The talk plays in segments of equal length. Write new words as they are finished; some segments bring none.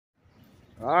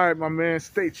All right, my man,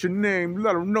 state your name.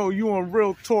 Let them know you on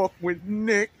Real Talk with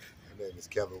Nick. My name is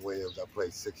Kevin Williams. I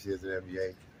played 6 years in the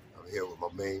NBA. I'm here with my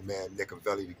main man,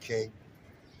 Knickavelli the King.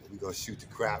 We're going to shoot the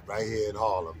crap right here in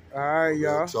Harlem. All right,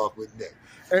 y'all. Real Talk with Nick.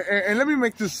 And let me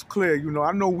make this clear. You know,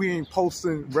 I know we ain't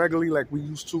posting regularly like we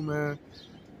used to, man.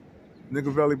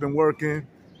 Knickavelli been working.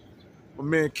 My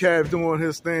man Kev doing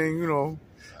his thing, you know.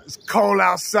 It's cold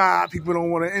outside. People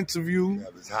don't want to interview. Yeah,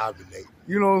 it's hibernate.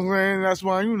 You know what I'm saying? That's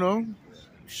why, you know,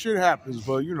 shit happens.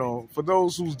 But, you know, for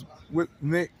those who's with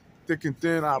Nick, thick and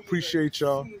thin, I appreciate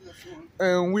y'all.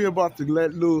 And we about to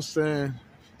let loose and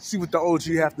see what the OG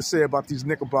have to say about these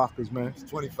Knickerbockers, man. It's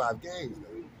 25 games,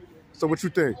 man. So what you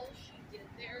think?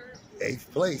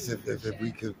 8th place if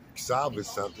we could salvage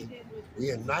something. We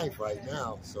in 9th right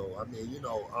now. So, I mean, you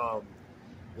know,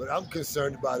 what I'm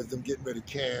concerned about is them getting rid of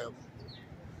Cam.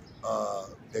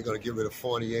 They're going to get rid of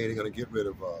Fournier. They're going to get rid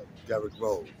of Derrick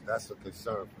Rose. That's a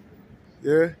concern for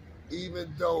me. Yeah?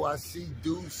 Even though I see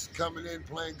Deuce coming in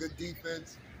playing good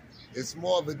defense, it's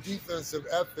more of a defensive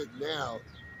effort now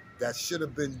that should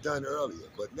have been done earlier.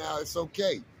 But now it's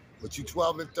okay. But you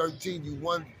 12 and 13, you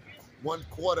won one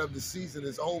quarter of the season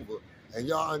is over, and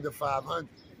y'all under 500.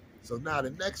 So now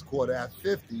the next quarter at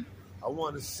 50, I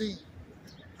want to see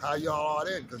how y'all are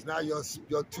in, because now you're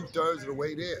 2/3 of the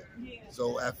way there.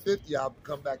 So at 50, I'll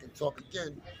come back and talk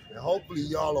again, and hopefully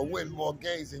y'all will win more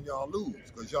games than y'all lose,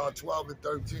 because y'all 12 and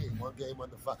 13, one game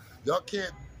under 5. Y'all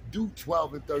can't do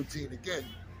 12 and 13 again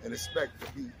and expect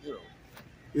to be, you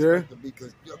know,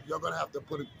 because you're going to have to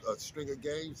put a string of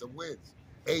games and wins,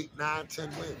 8, 9, 10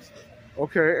 wins.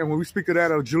 Okay, and when we speak of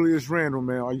that, Julius Randle,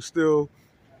 man, are you still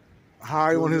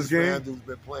high on his game? Randle's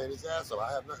been playing his ass off.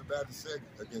 I have nothing bad to say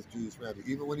against Julius Randle.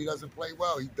 Even when he doesn't play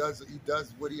well, he does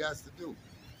what he has to do.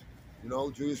 You know,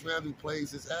 Julius Randle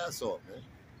plays his ass off, man.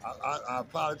 I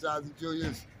apologize to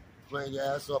Julius playing your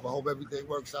ass off. I hope everything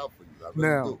works out for you. I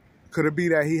really do. Could it be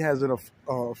that he has an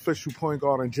official point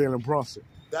guard in Jalen Brunson?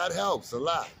 That helps a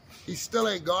lot. He still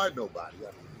ain't guard nobody.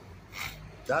 I mean,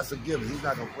 that's a given. He's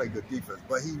not going to play good defense,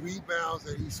 but he rebounds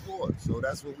and he scores. So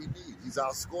that's what we need. He's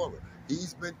our scorer.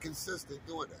 He's been consistent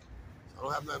doing that. So I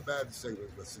don't have nothing bad to say with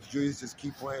him. But so Julius, just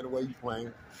keep playing the way you're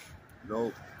playing. You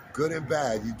know, good and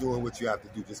bad, you're doing what you have to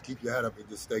do. Just keep your head up and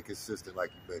just stay consistent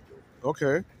like you've been doing.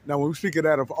 Okay. Now, when we speak of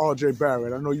that of R.J.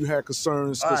 Barrett, I know you had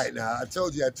concerns. All right, now, I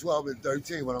told you at 12 and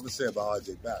 13 what I'm going to say about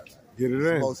R.J. Barrett. Right? Get it He's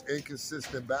in. the most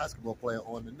inconsistent basketball player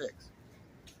on the Knicks.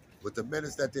 With the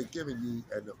minutes that they're giving you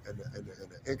and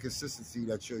the inconsistency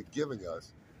that you're giving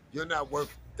us, you're not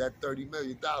worth that $30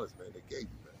 million, man, they gave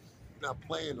you, man. You're not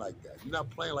playing like that. You're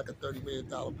not playing like a $30 million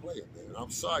player, man.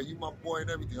 I'm sorry, you my boy and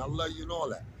everything. I love you and all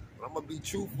that. But I'm going to be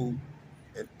truthful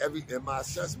in my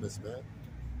assessments, man.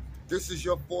 This is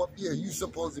your 4th year. You're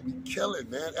supposed to be killing,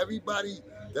 man. Everybody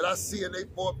that I see in their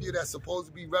 4th year that's supposed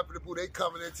to be reputable, they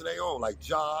coming into their own, like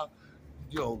Ja,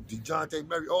 you know, DeJounte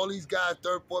Murray, all these guys,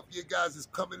 3rd, 4th year guys is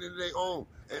coming into their own,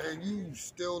 and you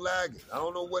still lagging. I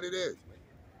don't know what it is, man.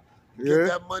 You get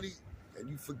that money, and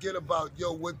you forget about,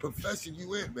 what profession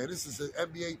you in, man. This is an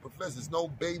NBA profession. There's no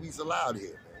babies allowed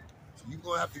here, man. So you're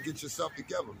going to have to get yourself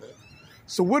together, man.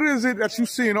 So what is it that you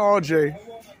see in RJ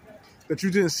that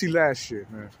you didn't see last year,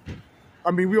 man?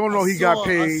 I mean, we all know he got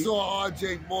paid. I saw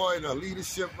RJ more in a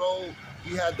leadership role.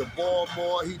 He had the ball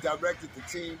more. He directed the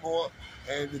team more.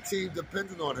 And the team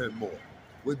depended on him more.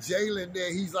 With Jalen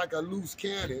there, he's like a loose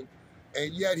cannon,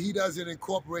 and yet he doesn't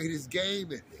incorporate his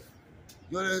game in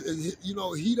there. You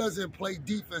know, he doesn't play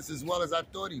defense as well as I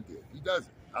thought he did. He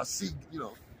doesn't. I see, you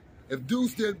know, if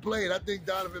Deuce didn't play it, I think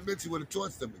Donovan Mitchell would have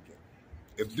torched them again.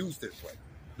 If Deuce didn't play.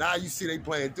 Now you see they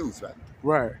playing Deuce, right?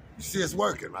 Right. You see it's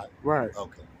working, right? Right.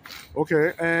 Okay.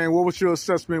 Okay, and what was your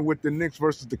assessment with the Knicks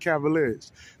versus the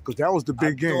Cavaliers? Because that was the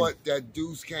big game. I thought that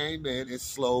Deuce came in and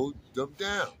slowed them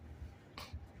down.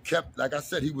 Like I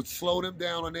said, he would slow them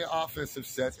down on their offensive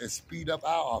sets and speed up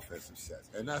our offensive sets.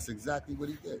 And that's exactly what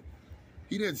he did.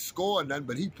 He didn't score nothing,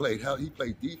 but he played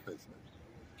defense,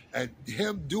 man. And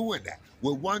him doing that,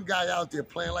 with one guy out there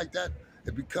playing like that,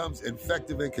 it becomes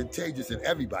infective and contagious, and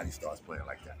everybody starts playing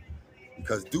like that.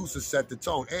 Because Deuce has set the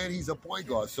tone, and he's a point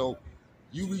guard. So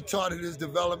you retarded his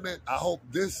development. I hope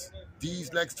these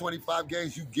next 25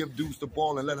 games, you give Deuce the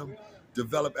ball and let him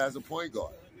develop as a point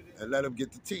guard and let him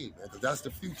get the team, man, because that's the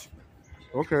future,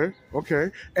 man.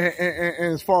 Okay.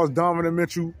 And as far as Donovan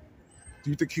Mitchell, do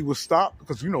you think he will stop?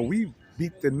 Because, you know, we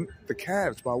beat the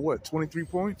Cavs by, what, 23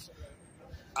 points?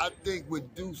 I think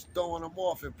with Deuce throwing them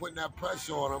off and putting that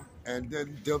pressure on them, and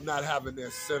then them not having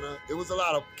their center, it was a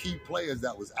lot of key players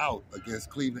that was out against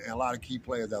Cleveland and a lot of key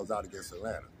players that was out against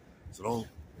Atlanta. So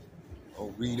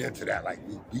Don't read into that like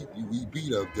we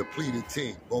beat a depleted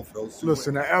team. Both of those two.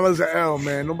 Listen, the L is an L,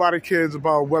 man. Nobody cares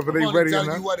about whether they ready or not. I'm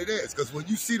telling you what it is, because when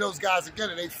you see those guys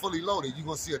again and they fully loaded, you're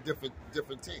gonna see a different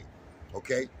team.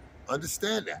 Okay,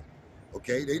 understand that.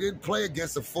 Okay, they didn't play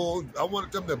against a full. I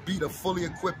wanted them to beat a fully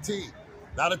equipped team,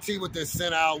 not a team with their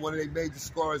center out, one of their major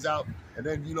scorers out, and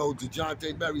then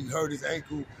DeJounte Murray hurt his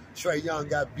ankle. Trae Young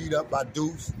got beat up by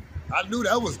Deuce. I knew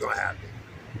that was gonna happen.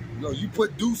 You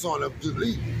put Deuce on him to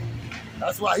leave.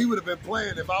 That's why he would have been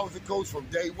playing if I was the coach from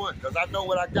day one, because I know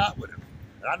what I got with him.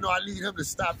 And I know I need him to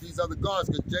stop these other guards,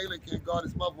 because Jalen can't guard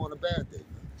his mother on a bad day.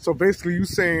 So basically you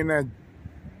saying that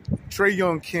Trae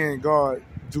Young can't guard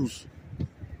Deuce?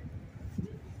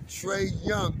 Trae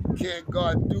Young can't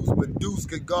guard Deuce, but Deuce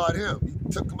can guard him.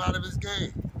 He took him out of his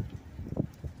game.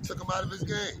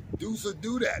 Deuce will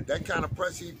do that. That kind of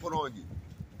pressure he put on you.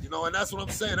 And that's what I'm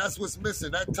saying. That's what's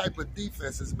missing. That type of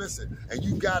defense is missing. And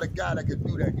you got a guy that can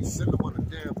do that. You send him on the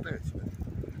damn bench, man.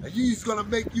 And he's going to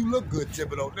make you look good,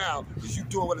 Thibodeau, now, because you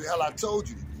doing what the hell I told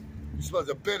you to do. You're supposed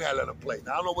to have been hell on the plate.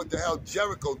 Now, I don't know what the hell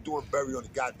Jericho doing buried on the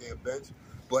goddamn bench,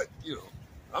 but,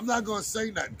 I'm not going to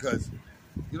say nothing because,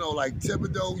 like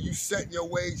Thibodeau, you set in your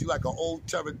ways. You like an old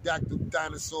pterodactyl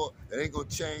dinosaur that ain't going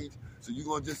to change. So you're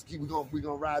going to just keep, we're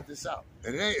gonna ride this out.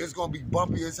 And it's going to be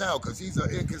bumpy as hell because he's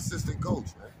an inconsistent coach,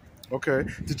 man. Okay.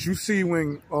 Did you see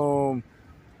when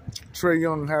Trae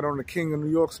Young had on the King of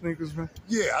New York sneakers, man?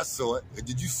 Yeah, I saw it. And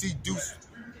did you see Deuce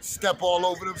step all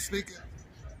over them sneakers?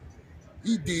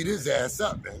 He beat his ass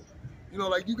up, man.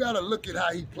 You got to look at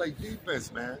how he played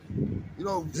defense, man.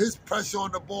 His pressure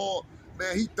on the ball,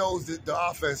 man, he throws the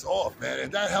offense off, man.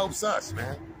 And that helps us,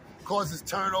 man. Causes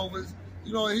turnovers.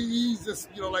 He's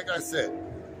just, like I said,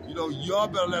 y'all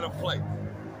better let him play.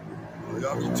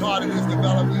 Y'all retarded his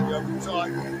development. Y'all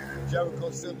retarded Jericho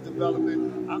Sims'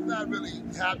 development. I'm not really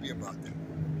happy about that.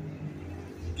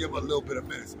 Give him a little bit of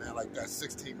minutes, man, like that,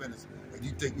 16 minutes. And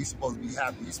you think we supposed to be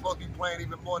happy. He's supposed to be playing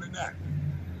even more than that.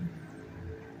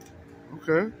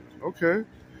 Okay.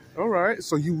 All right.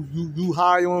 So you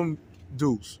high on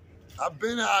Deuce? I've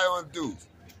been high on Deuce.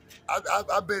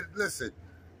 I've been, listen,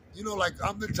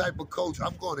 I'm the type of coach,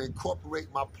 I'm going to incorporate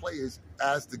my players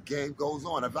as the game goes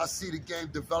on. If I see the game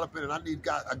developing and I need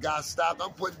a guy stopped,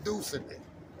 I'm putting Deuce in there.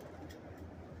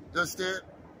 You understand?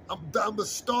 I'm a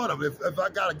starter.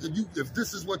 If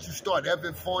this is what you start,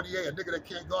 Evan Fournier, a nigga that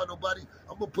can't guard nobody,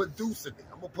 I'm going to put Deuce in there.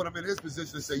 I'm going to put him in his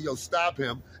position and say, yo, stop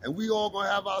him. And we all going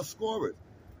to have our scorers.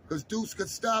 Because Deuce can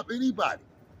stop anybody.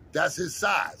 That's his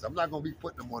size. I'm not going to be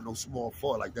putting him on no small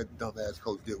forward like that dumbass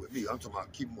coach did with me. I'm talking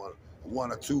about keep him on a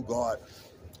 1 or 2 guard.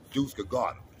 Deuce could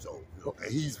guard him. So,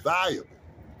 and he's valuable.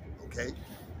 Okay?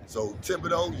 So,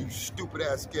 Thibodeau, you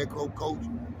stupid-ass scarecrow coach,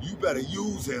 you better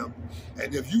use him.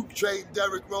 And if you trade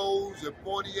Derrick Rose and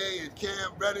Fournier and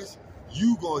Cam Reddish,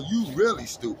 you really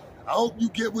stupid. I hope you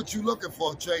get what you looking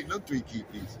for trading them 3 key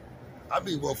pieces. I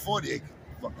mean, Fournier,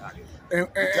 fuck out of here.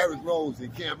 And Derrick Rose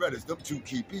and Cam Reddish, them 2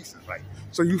 key pieces, right?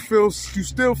 So you still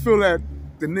feel that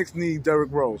the Knicks need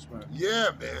Derrick Rose, man? Yeah,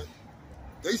 man.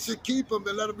 They should keep him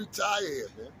and let him retire here,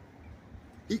 man.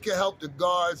 He can help the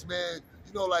guards, man.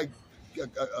 Like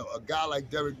a guy like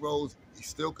Derrick Rose, he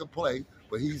still can play,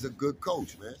 but he's a good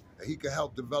coach, man. And he can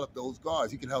help develop those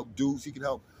guards. He can help Deuce. He can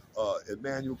help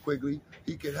Emmanuel Quigley.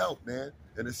 He can help, man,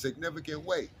 in a significant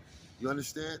way. You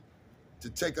understand? To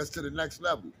take us to the next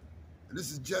level. And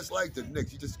this is just like the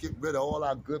Knicks. You just get rid of all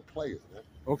our good players, man.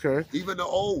 Okay. Even the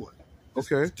old one.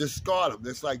 Okay. Discard them.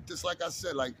 It's like, just like I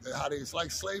said, it's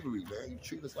like slavery, man. You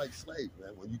treat us like slaves, man.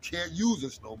 When you can't use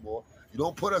us no more, you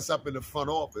don't put us up in the front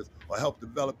office or help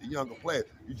develop the younger players.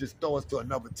 You just throw us to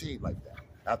another team like that.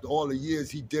 After all the years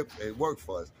he dipped and worked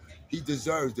for us, he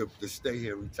deserves to stay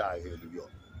here and retire here in New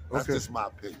York. That's just my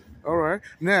opinion. All right.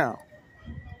 Now,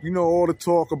 all the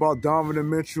talk about Donovan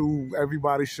Mitchell,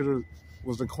 everybody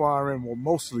was inquiring, or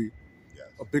mostly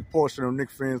a big portion of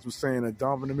Knicks fans was saying that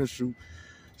Donovan Mitchell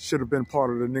should have been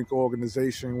part of the Knicks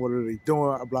organization. What are they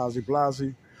doing?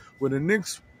 Blasey. When the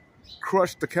Knicks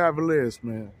crushed the Cavaliers,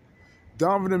 man,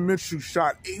 Donovan Mitchell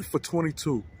shot 8 for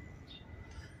 22.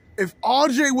 If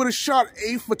RJ would have shot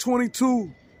 8 for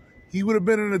 22, he would have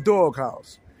been in the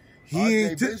doghouse. He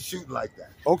ain't been shooting like that.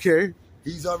 Okay.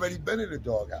 He's already been in the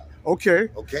doghouse. Okay.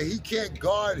 Okay, he can't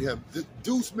guard him.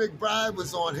 Deuce McBride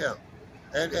was on him.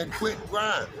 And Quentin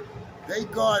Grimes. They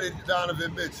guarded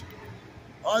Donovan Mitchell.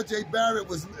 R.J. Barrett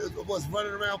was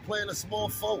running around playing a small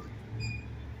forward.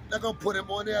 They're going to put him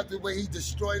on there after the way he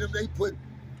destroyed him. They put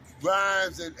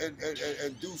Grimes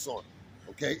and Deuce on him,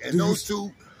 okay? And those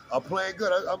two are playing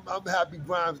good. I'm happy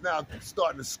Grimes now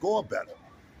starting to score better.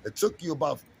 It took you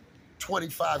about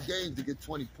 25 games to get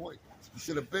 20 points. You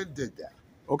should have been did that.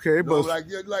 Okay, You but know,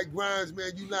 you're like Grimes,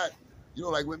 man. You not, you know,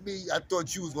 like with me, I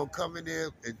thought you was gonna come in there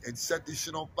and set this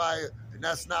shit on fire, and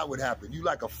that's not what happened. You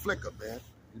like a flicker, man.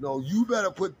 You know, you better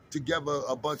put together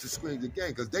a bunch of screens again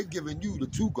because they giving you the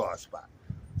 2-guard spot.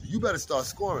 So you better start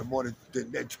scoring more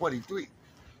than 23.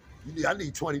 I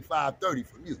need 25, 30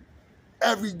 from you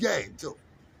every game too,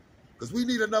 because we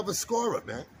need another scorer,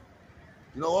 man.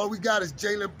 You know, all we got is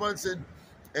Jalen Brunson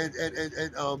and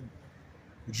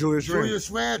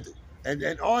Julius Randle. And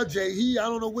RJ, I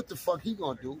don't know what the fuck he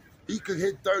gonna do. He could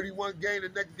hit 31 game. The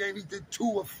next game he did 2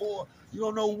 or 4. You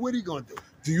don't know what he gonna do.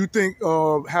 Do you think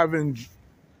having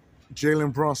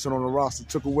Jalen Brunson on the roster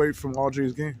took away from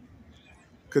RJ's game?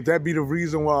 Could that be the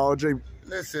reason why RJ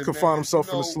could find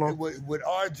himself in the slump? What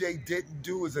RJ didn't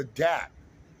do is adapt.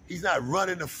 He's not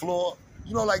running the floor.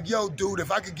 You know, like, yo, dude,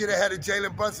 if I could get ahead of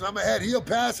Jalen Brunson, I'm ahead. He'll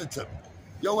pass it to me.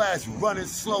 Your ass running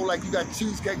slow like you got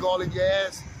cheesecake all in your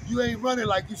ass. You ain't running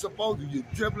like you supposed to. You're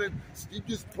dribbling. You're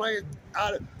just playing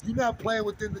out of. You're not playing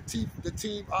within the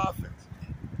team offense.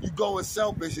 You going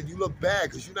selfish and you look bad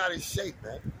because you're not in shape,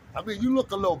 man. I mean, you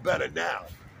look a little better now,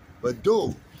 but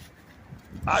dude,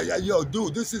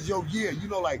 dude, this is your year. You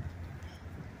know, like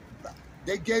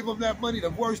they gave him that money.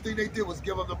 The worst thing they did was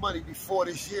give him the money before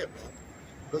this year, man.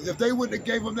 Because if they wouldn't have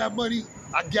gave him that money,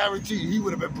 I guarantee you he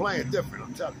would have been playing different.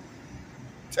 I'm telling you.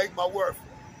 Take my word for it.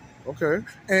 Okay.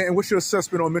 And what's your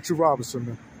assessment on Mitchell Robinson,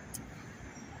 man?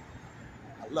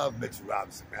 I love Mitchell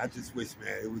Robinson, man. I just wish,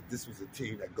 man, this was a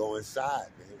team that go inside,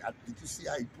 man. Did you see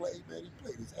how he played, man? He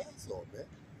played his ass off, man.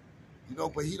 You know,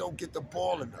 but he don't get the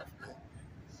ball enough, man.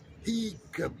 He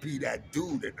could be that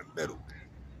dude in the middle, man.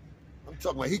 I'm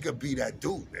talking about he could be that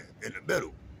dude, man, in the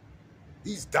middle.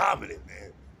 He's dominant,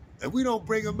 man. And we don't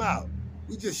bring him out.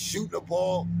 We just shooting the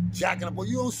ball, jacking the ball.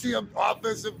 You don't see him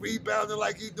offensive rebounding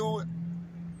like he doing.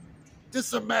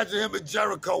 Just imagine him and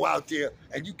Jericho out there,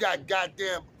 and you got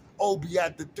goddamn Obi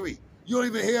at the 3. You don't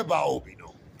even hear about Obi no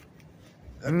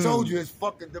more. I told you his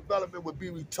fucking development would be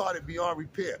retarded beyond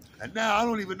repair. And now I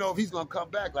don't even know if he's gonna come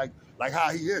back like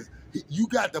how he is. You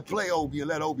got to play Obi and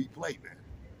let Obi play, man.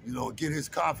 You know, get his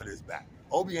confidence back.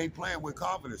 Obi ain't playing with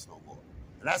confidence no more.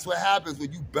 And that's what happens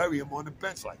when you bury him on the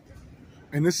bench like that.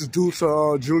 And this is due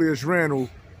to Julius Randle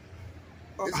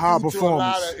high performance. To a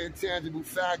lot of intangible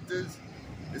factors.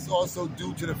 It's also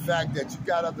due to the fact that you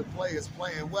got other players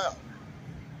playing well.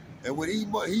 And when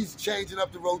he's changing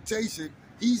up the rotation,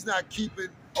 he's not keeping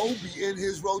Obi in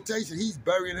his rotation. He's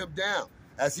burying him down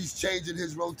as he's changing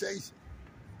his rotation.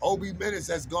 Obi minutes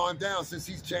has gone down since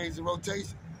he's changed the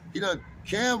rotation.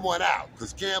 Cam went out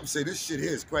because Cam said, this shit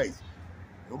here is crazy.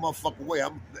 No motherfucking way.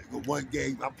 I'm one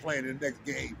game, I'm playing the next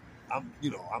game. I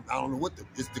don't know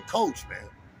it's the coach, man.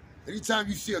 Anytime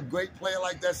you see a great player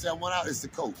like that say I went out, it's the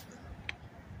coach, man.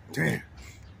 Damn.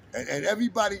 And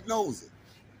everybody knows it.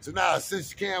 So now,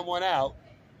 since Cam went out,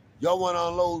 y'all want to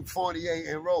unload Fournier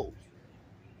and Rose.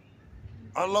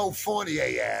 Unload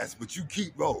Fournier ass, but you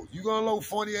keep Rose. You gonna unload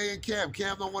Fournier and Cam.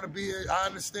 Cam don't want to be here. I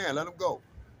understand. Let him go.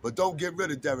 But don't get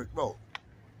rid of Derrick Rose.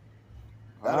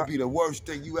 That'll be the worst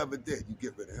thing you ever did. You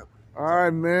get rid of him. All right,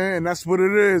 man. And that's what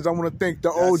it is. I want to thank the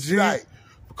OG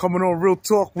for coming on Real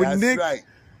Talk with Nick. That's right.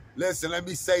 Listen, let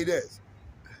me say this.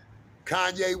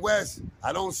 Kanye West,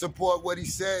 I don't support what he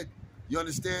said. You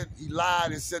understand? He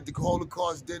lied and said the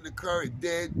Holocaust didn't occur. It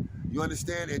did. You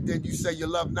understand? And then you say you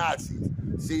love Nazis.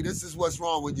 See, this is what's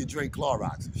wrong when you drink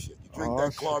Clorox and shit. You drink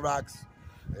that Clorox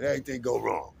and everything go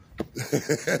wrong.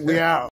 We out.